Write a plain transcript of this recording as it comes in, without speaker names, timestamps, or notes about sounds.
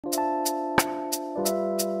Hey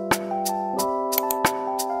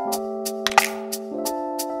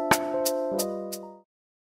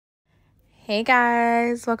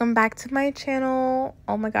guys, welcome back to my channel.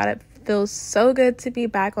 Oh my god, it feels so good to be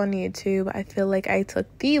back on YouTube. I feel like I took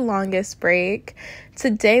the longest break.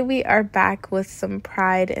 Today we are back with some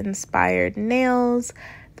Pride inspired nails.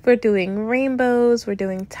 We're doing rainbows, we're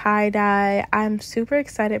doing tie-dye. I'm super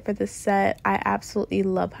excited for this set. I absolutely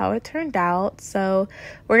love how it turned out. So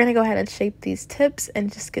we're gonna go ahead and shape these tips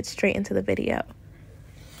and just get straight into the video.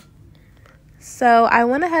 So I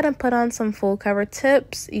went ahead and put on some full cover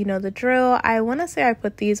tips. You know the drill. I want to say I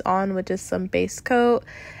put these on with just some base coat,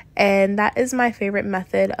 and that is my favorite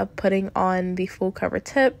method of putting on the full cover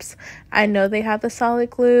tips. I know they have the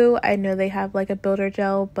solid glue. I know they have like a builder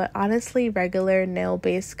gel, but honestly, regular nail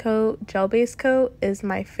base coat, gel base coat is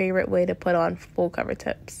my favorite way to put on full cover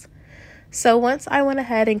tips. So once I went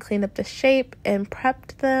ahead and cleaned up the shape and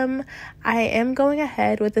prepped them, I am going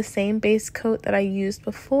ahead with the same base coat that I used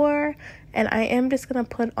before, and I am just going to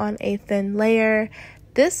put on a thin layer.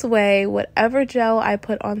 This way, whatever gel I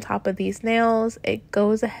put on top of these nails, it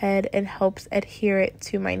goes ahead and helps adhere it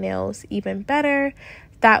to my nails even better.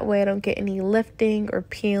 That way I don't get any lifting or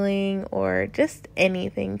peeling or just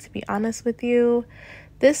anything, to be honest with you.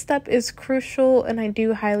 This step is crucial, and I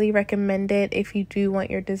do highly recommend it if you do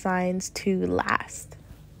want your designs to last.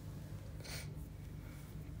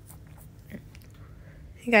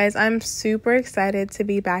 Hey guys, I'm super excited to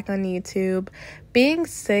be back on YouTube. Being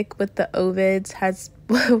sick with the ovids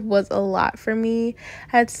was a lot for me.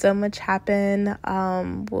 I had so much happen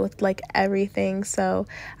with like everything, so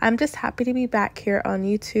I'm just happy to be back here on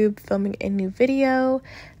YouTube filming a new video.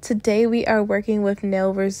 Today we are working with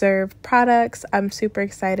Nail Reserve products. I'm super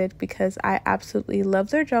excited because I absolutely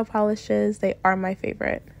love their gel polishes. They are my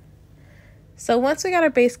favorite. So once we got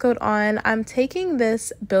our base coat on, I'm taking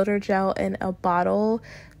this builder gel in a bottle.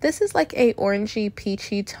 This is like a orangey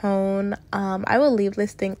peachy tone. I will leave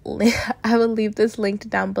this linked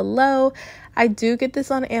down below. I do get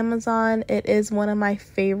this on Amazon. It is one of my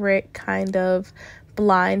favorite kind of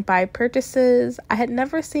blind buy purchases. I had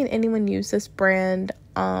never seen anyone use this brand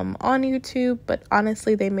on YouTube, but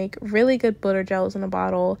honestly they make really good builder gels in a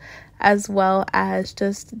bottle, as well as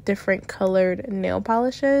just different colored nail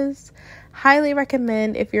polishes. Highly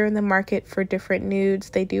recommend if you're in the market for different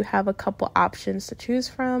nudes. They do have a couple options to choose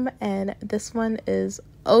from, and this one is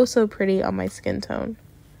oh so pretty on my skin tone.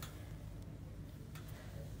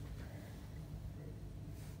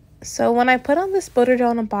 So when I put on this builder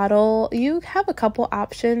gel in a bottle, you have a couple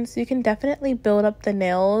options. You can definitely build up the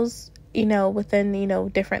nails, within,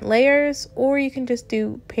 different layers, or you can just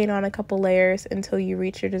paint on a couple layers until you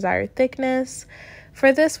reach your desired thickness.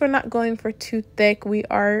 For this, we're not going for too thick. We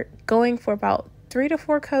are going for about 3 to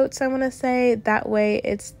 4 coats, I want to say. That way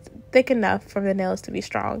it's thick enough for the nails to be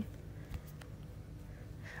strong.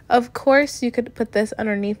 Of course, you could put this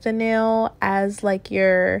underneath the nail as like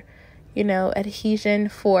your adhesion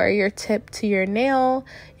for your tip to your nail.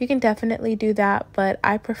 You can definitely do that, but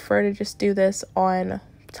I prefer to just do this on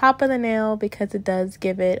top of the nail because it does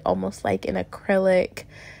give it almost like an acrylic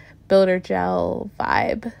builder gel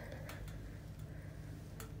vibe.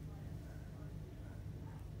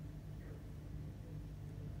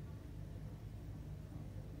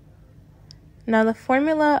 Now the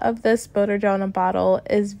formula of this builder gel in a bottle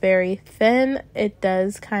is very thin. It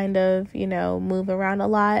does kind of, move around a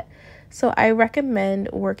lot. So I recommend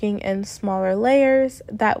working in smaller layers.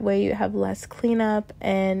 That way you have less cleanup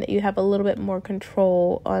and you have a little bit more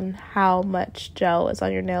control on how much gel is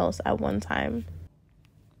on your nails at one time.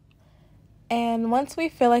 And once we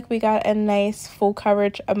feel like we got a nice full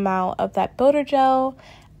coverage amount of that builder gel,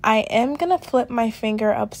 I am going to flip my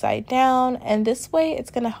finger upside down, and this way it's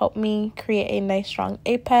going to help me create a nice strong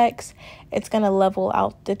apex. It's going to level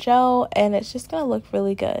out the gel, and it's just going to look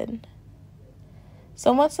really good.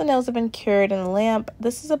 So once the nails have been cured in a lamp,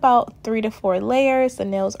 this is about 3 to 4 layers. The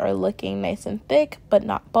nails are looking nice and thick, but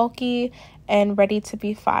not bulky, and ready to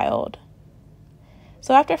be filed.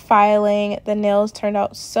 So after filing, the nails turned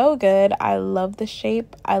out so good. I love the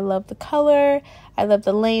shape, I love the color, I love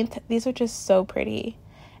the length. These are just so pretty.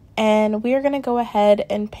 And we are going to go ahead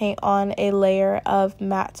and paint on a layer of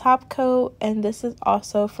matte top coat, and this is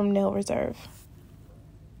also from Nail Reserve.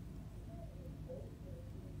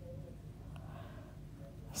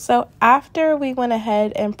 So after we went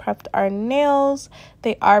ahead and prepped our nails,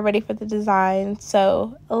 they are ready for the design.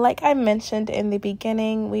 So like I mentioned in the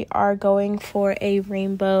beginning, we are going for a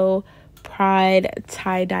rainbow Pride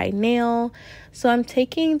tie-dye nail. So I'm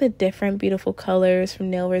taking the different beautiful colors from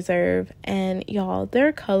Nail Reserve, and y'all,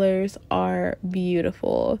 their colors are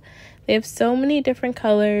beautiful. They have so many different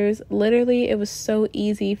colors. Literally, it was so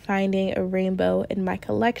easy finding a rainbow in my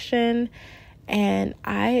collection, and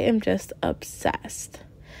I am just obsessed.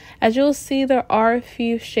 As you'll see, there are a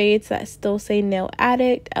few shades that still say Nail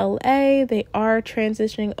Addict LA. They are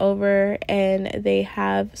transitioning over and they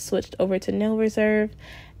have switched over to Nail Reserve,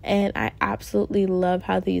 and I absolutely love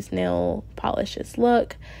how these nail polishes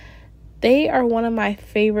look. They are one of my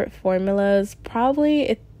favorite formulas.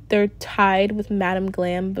 Probably they're tied with Madame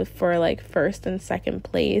Glam for like first and second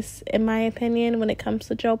place in my opinion when it comes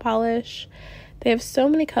to gel polish. They have so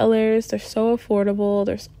many colors. They're so affordable.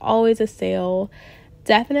 There's always a sale.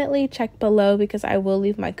 Definitely check below because I will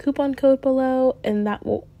leave my coupon code below, and that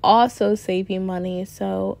will also save you money,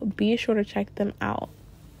 so be sure to check them out.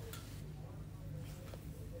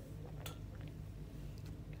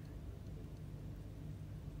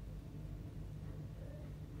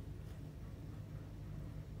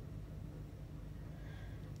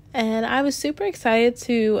 And I was super excited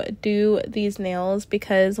to do these nails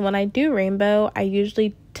because when I do rainbow, I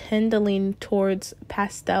usually tend to lean towards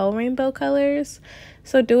pastel rainbow colors.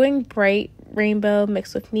 So doing bright rainbow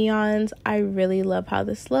mixed with neons, I really love how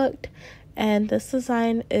this looked. And this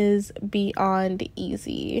design is beyond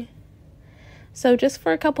easy. So just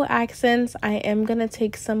for a couple accents, I am going to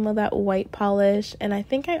take some of that white polish, and I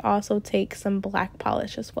think I also take some black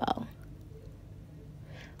polish as well.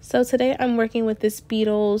 So today I'm working with this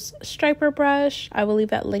Beetles striper brush. I will leave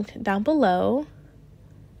that linked down below.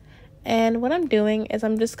 And what I'm doing is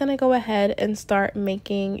I'm just going to go ahead and start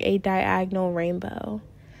making a diagonal rainbow.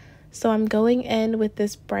 So I'm going in with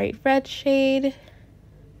this bright red shade.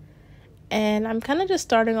 And I'm kind of just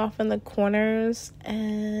starting off in the corners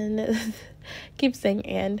and keep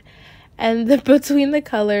saying and between the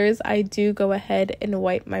colors I do go ahead and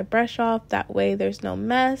wipe my brush off. That way there's no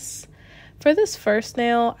mess. For this first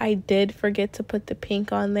nail, I did forget to put the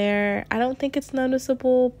pink on there. I don't think it's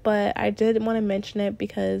noticeable, but I did want to mention it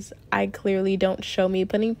because I clearly don't show me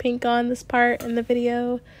putting pink on this part in the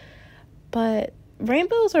video. But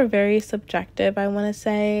rainbows are very subjective, I want to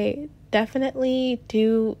say. Definitely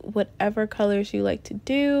do whatever colors you like to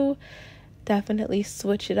do. Definitely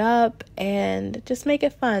switch it up and just make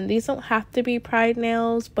it fun. These don't have to be pride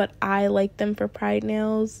nails, but I like them for pride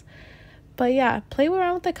nails. But yeah, play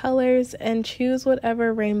around with the colors and choose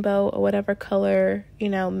whatever rainbow or whatever color,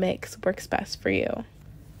 mix works best for you.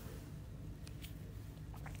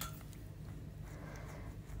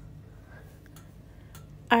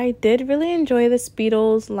 I did really enjoy this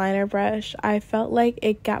Beetles liner brush. I felt like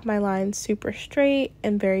it got my lines super straight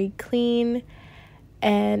and very clean.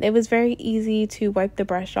 And it was very easy to wipe the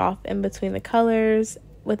brush off in between the colors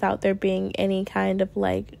without there being any kind of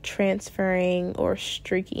like transferring or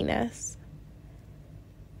streakiness.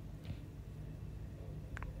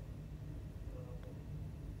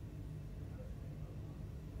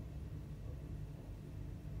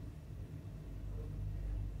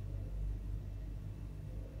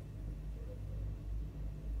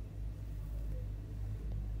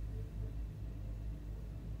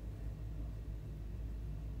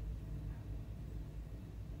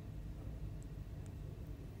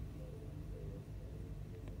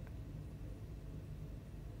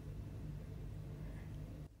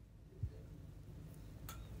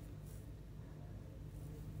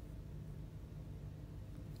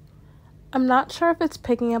 I'm not sure if it's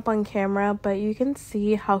picking up on camera, but you can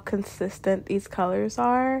see how consistent these colors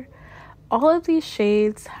are. All of these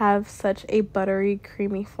shades have such a buttery,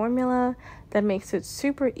 creamy formula that makes it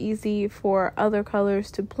super easy for other colors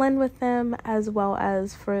to blend with them, as well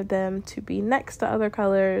as for them to be next to other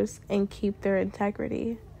colors and keep their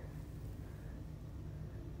integrity.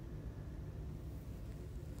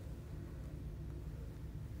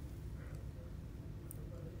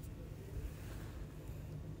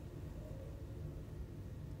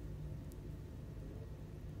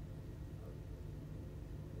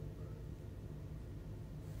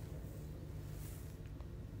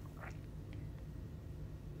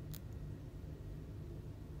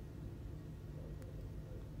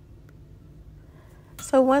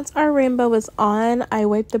 So once our rainbow is on, I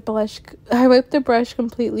wipe the brush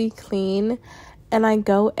completely clean, and I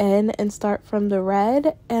go in and start from the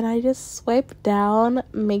red, and I just swipe down,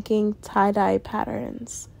 making tie-dye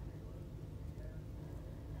patterns.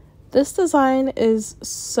 This design is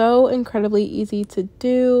so incredibly easy to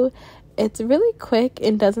do. It's really quick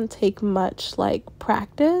and doesn't take much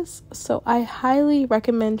practice, so I highly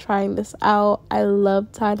recommend trying this out. I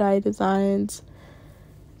love tie-dye designs.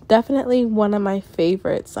 Definitely one of my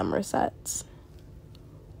favorite summer sets.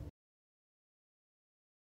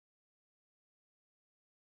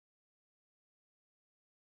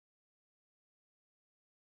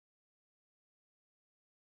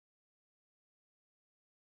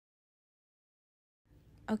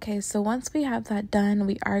 Okay, so once we have that done,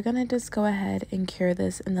 we are going to just go ahead and cure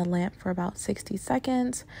this in the lamp for about 60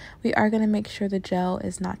 seconds. We are going to make sure the gel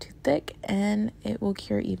is not too thick and it will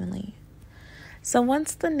cure evenly. So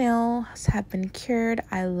once the nails have been cured,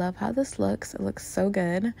 I love how this looks. It looks so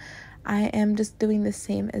good. I am just doing the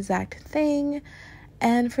same exact thing.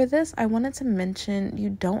 And for this, I wanted to mention you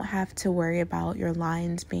don't have to worry about your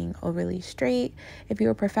lines being overly straight. If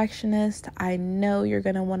you're a perfectionist, I know you're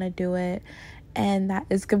going to want to do it, and that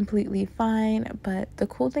is completely fine. But the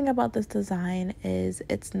cool thing about this design is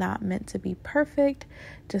it's not meant to be perfect.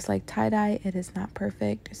 Just like tie-dye, it is not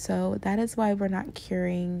perfect. So that is why we're not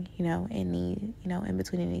curing, any, in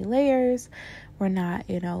between any layers. We're not,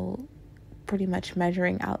 pretty much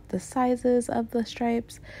measuring out the sizes of the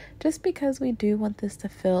stripes, just because we do want this to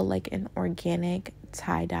feel like an organic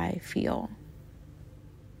tie-dye feel.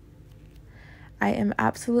 I am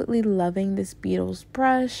absolutely loving this Beetles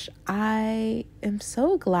brush. I am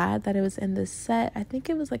so glad that it was in this set. I think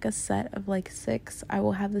it was like a set of like 6. I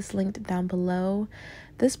will have this linked down below.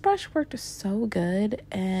 This brush worked so good,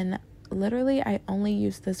 and literally I only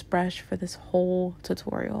used this brush for this whole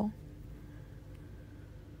tutorial.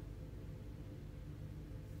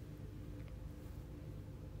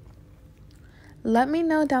 Let me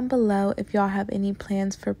know down below if y'all have any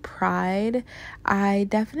plans for Pride. I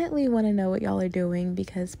definitely want to know what y'all are doing,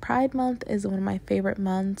 because Pride month is one of my favorite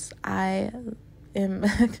months. I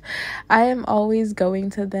am always going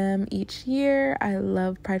to them each year. I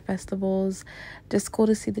love Pride festivals. Just cool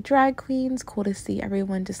to see the drag queens, cool to see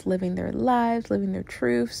everyone just living their lives, living their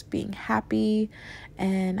truths, being happy.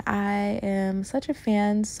 And I am such a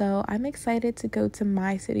fan, so I'm excited to go to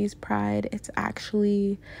my city's Pride. It's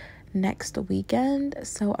actually next weekend,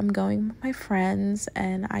 so I'm going with my friends,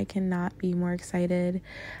 and I cannot be more excited.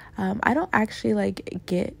 I don't actually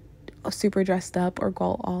get super dressed up or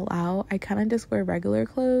go all out. I kind of just wear regular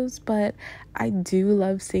clothes, but I do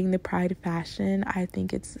love seeing the Pride fashion. I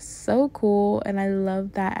think it's so cool, and I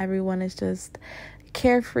love that everyone is just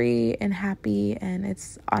carefree and happy, and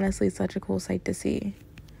it's honestly such a cool sight to see.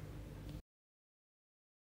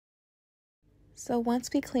 So once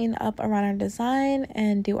we clean up around our design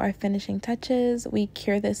and do our finishing touches, we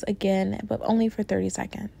cure this again, but only for 30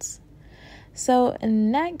 seconds. So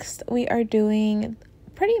next we are doing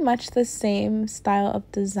pretty much the same style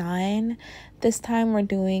of design. This time we're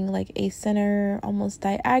doing like a center, almost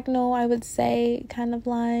diagonal, I would say, kind of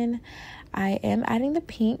line. I am adding the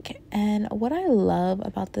pink, and what I love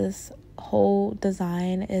about this whole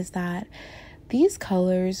design is that these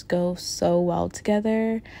colors go so well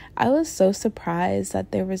together. I was so surprised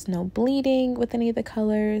that there was no bleeding with any of the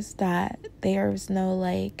colors, that there was no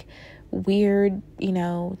weird,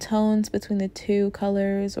 tones between the two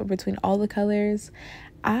colors or between all the colors.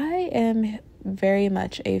 I am very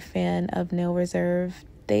much a fan of Nail Reserve.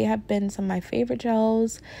 They have been some of my favorite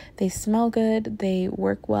gels. They smell good. They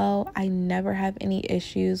work well. I never have any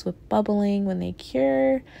issues with bubbling when they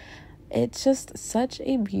cure. It's just such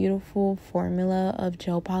a beautiful formula of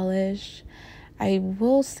gel polish. I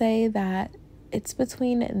will say that it's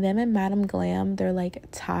between them and Madam Glam. They're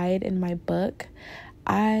tied in my book.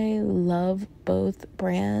 I love both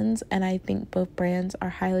brands, and I think both brands are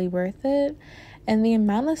highly worth it. And the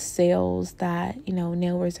amount of sales that,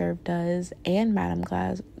 Nail Reserve does and Madam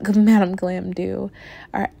Glam do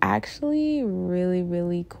are actually really,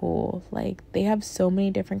 really cool. They have so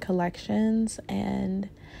many different collections, and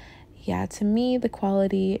yeah, to me, the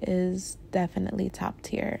quality is definitely top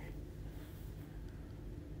tier.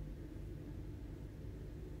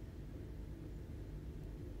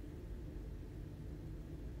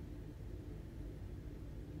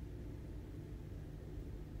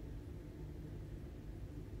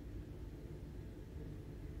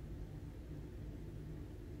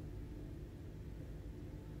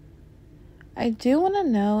 I do want to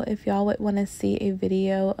know if y'all would want to see a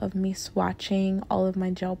video of me swatching all of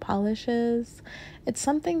my gel polishes. It's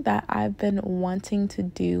something that I've been wanting to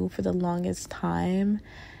do for the longest time.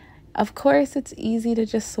 Of course, it's easy to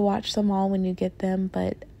just swatch them all when you get them,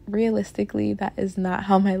 but realistically, that is not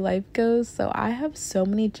how my life goes. So I have so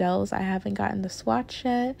many gels I haven't gotten to swatch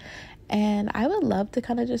yet, and I would love to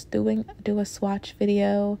kind of just do a swatch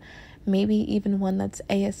video. Maybe even one that's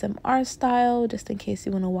ASMR style, just in case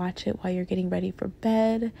you want to watch it while you're getting ready for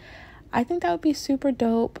bed. I think that would be super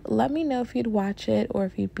dope. Let me know if you'd watch it, or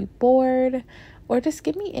if you'd be bored, or just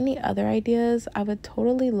give me any other ideas. I would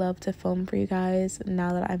totally love to film for you guys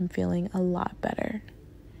now that I'm feeling a lot better.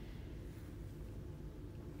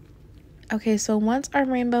 Okay, so once our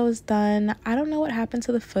rainbow is done, I don't know what happened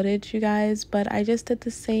to the footage, you guys, but I just did the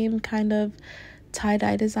same kind of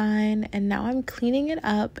tie-dye design, and now I'm cleaning it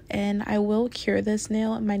up, and I will cure this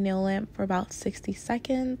nail in my nail lamp for about 60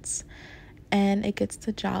 seconds, and it gets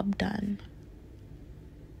the job done.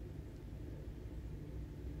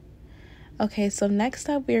 Okay, so next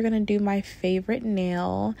up we are going to do my favorite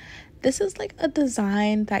nail. This is like a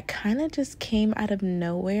design that kind of just came out of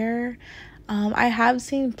nowhere. I have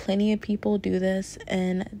seen plenty of people do this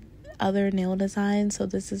in other nail designs, so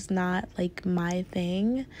this is not like my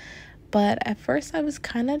thing. But at first I was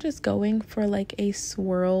kind of just going for like a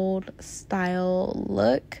swirled style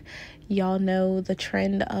look. Y'all know the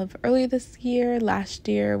trend of earlier this year, last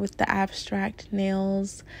year, with the abstract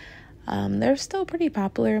nails. They're still pretty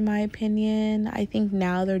popular in my opinion. I think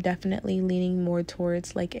now they're definitely leaning more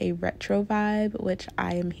towards like a retro vibe, which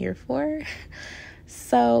I am here for.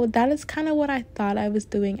 So that is kind of what I thought I was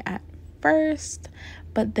doing at first,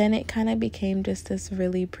 but then it kind of became just this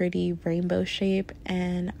really pretty rainbow shape,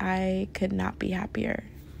 and I could not be happier.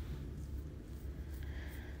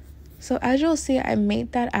 So as you'll see, I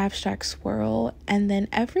made that abstract swirl, and then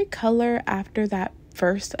every color after that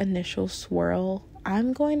first initial swirl,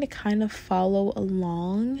 I'm going to kind of follow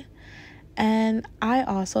along. And I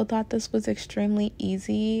also thought this was extremely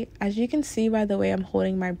easy. As you can see by the way I'm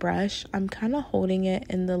holding my brush, I'm kind of holding it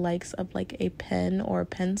in the likes of like a pen or a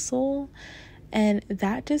pencil. And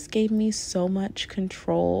that just gave me so much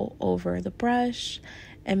control over the brush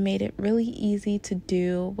and made it really easy to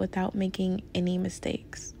do without making any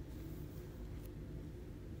mistakes.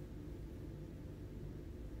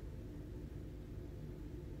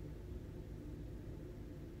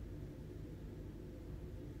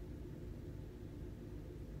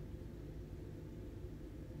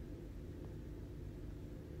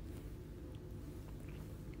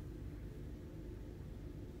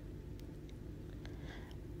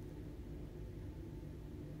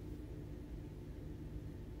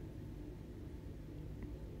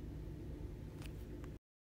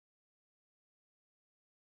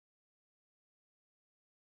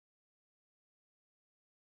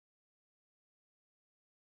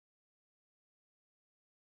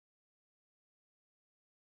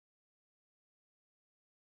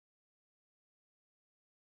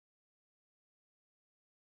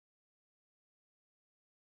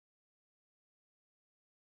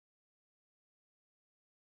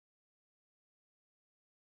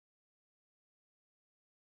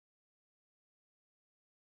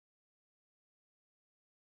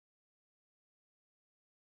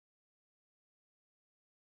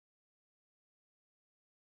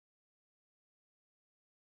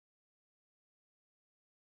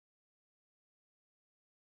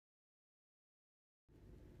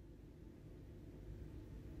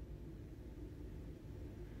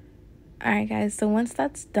 Alright guys, so once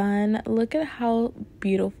that's done, look at how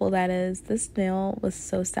beautiful that is. This nail was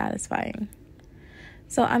so satisfying.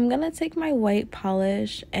 So I'm going to take my white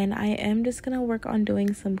polish, and I am just going to work on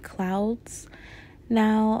doing some clouds.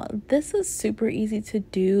 Now, this is super easy to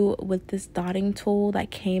do with this dotting tool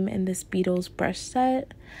that came in this Beetles brush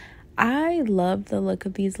set. I love the look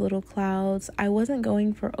of these little clouds. I wasn't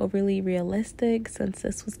going for overly realistic since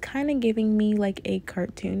this was kind of giving me like a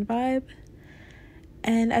cartoon vibe.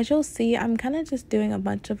 And as you'll see, I'm kind of just doing a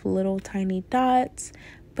bunch of little tiny dots,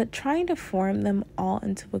 but trying to form them all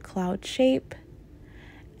into a cloud shape.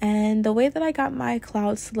 And the way that I got my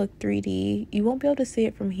clouds to look 3D, you won't be able to see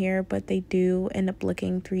it from here, but they do end up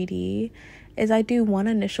looking 3D, is I do one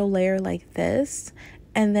initial layer like this,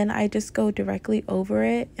 and then I just go directly over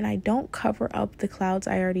it, and I don't cover up the clouds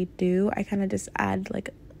I already do. I kind of just add like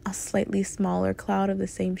a slightly smaller cloud of the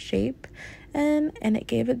same shape, and it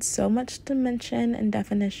gave it so much dimension and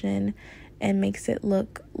definition, and makes it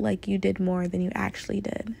look like you did more than you actually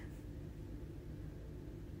did.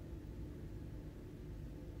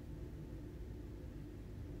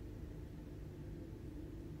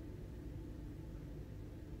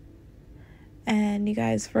 And you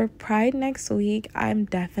guys, for Pride next week, I'm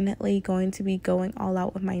definitely going to be going all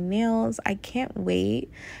out with my nails. I can't wait.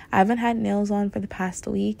 I haven't had nails on for the past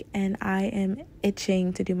week, and I am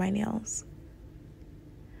itching to do my nails.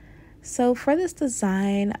 So for this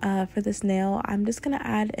design, for this nail, I'm just going to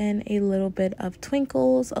add in a little bit of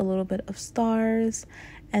twinkles, a little bit of stars.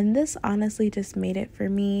 And this honestly just made it for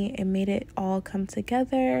me. It made it all come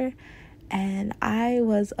together. And I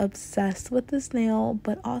was obsessed with this nail,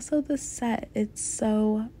 but also the set. It's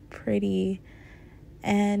so pretty.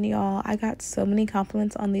 And y'all, I got so many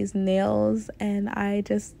compliments on these nails, and I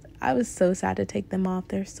was so sad to take them off.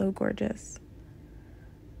 They're so gorgeous.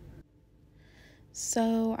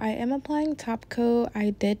 So I am applying top coat.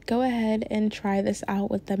 I did go ahead and try this out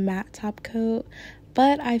with the matte top coat,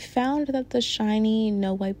 but I found that the shiny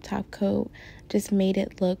no wipe top coat just made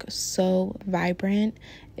it look so vibrant.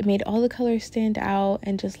 It made all the colors stand out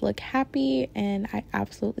and just look happy, and I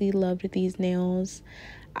absolutely loved these nails.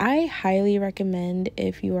 I highly recommend,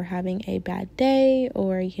 if you are having a bad day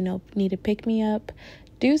or, you know, need to pick me up,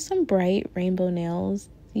 do some bright rainbow nails.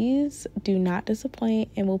 These do not disappoint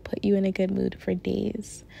and will put you in a good mood for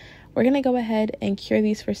days. We're going to go ahead and cure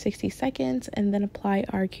these for 60 seconds and then apply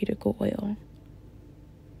our cuticle oil.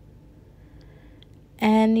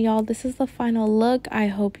 And y'all, this is the final look. I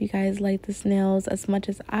hope you guys like these nails as much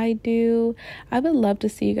as I do. I would love to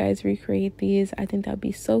see you guys recreate these. I think that would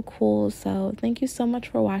be so cool. So thank you so much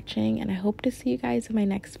for watching, and I hope to see you guys in my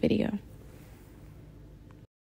next video.